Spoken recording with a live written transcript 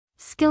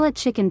Skillet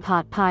Chicken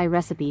Pot Pie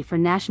recipe for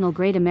National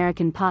Great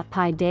American Pot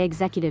Pie. Day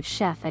Executive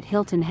Chef at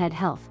Hilton Head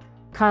Health,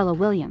 Karla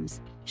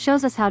Williams,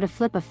 shows us how to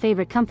flip a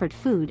favorite comfort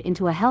food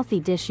into a healthy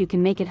dish you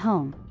can make at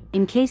home.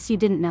 In case you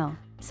didn't know,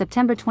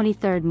 September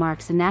 23rd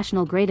marks a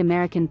National Great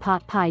American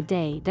Pot Pie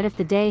Day. If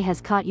the day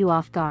has caught you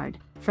off guard,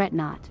 fret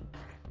not.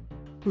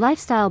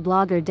 Lifestyle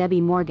blogger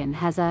Debi Morgan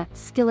has a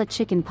skillet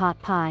chicken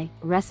pot pie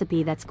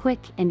recipe that's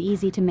quick and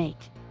easy to make.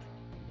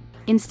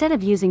 Instead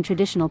of using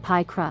traditional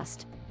pie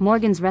crust,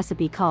 Morgan's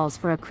recipe calls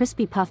for a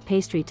crispy puff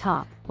pastry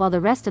top, while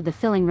the rest of the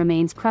filling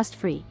remains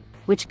crust-free,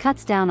 which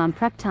cuts down on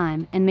prep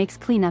time and makes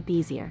cleanup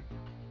easier.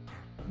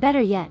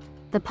 Better yet,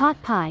 the pot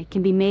pie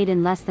can be made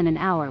in less than an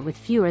hour with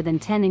fewer than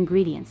 10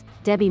 ingredients.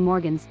 Debi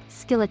Morgan's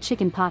Skillet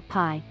Chicken Pot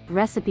Pie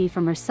recipe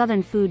from her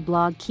Southern food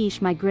blog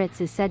Quiche My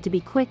Grits is said to be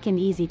quick and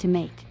easy to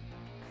make.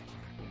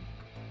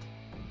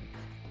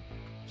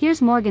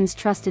 Here's Morgan's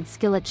trusted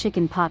skillet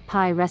chicken pot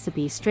pie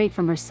recipe straight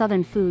from her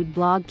Southern food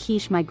blog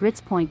Quiche My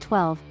Grits.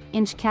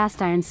 12-inch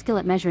cast iron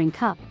skillet, measuring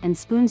cup and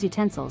spoons,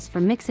 utensils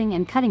for mixing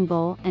and cutting,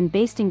 bowl and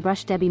basting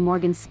brush. Debi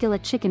Morgan's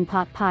skillet chicken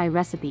pot pie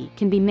recipe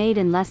can be made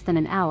in less than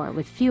an hour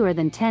with fewer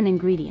than 10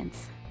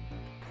 ingredients.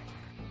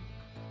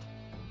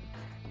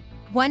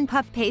 1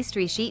 puff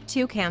pastry sheet,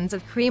 2 cans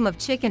of cream of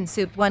chicken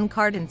soup, 1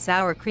 carton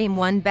sour cream,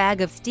 1 bag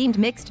of steamed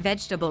mixed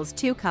vegetables,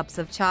 2 cups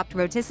of chopped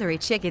rotisserie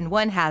chicken,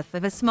 1/2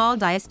 of a small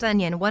diced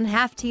onion,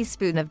 1/2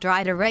 teaspoon of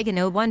dried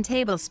oregano, 1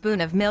 tablespoon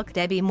of milk.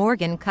 Debi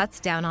Morgan cuts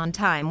down on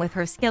time with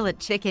her skillet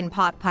chicken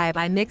pot pie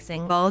by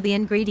mixing all the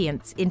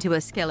ingredients into a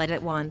skillet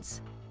at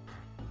once.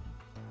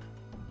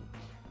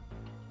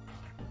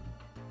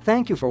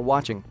 Thank you for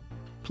watching.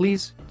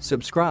 Please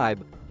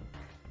subscribe.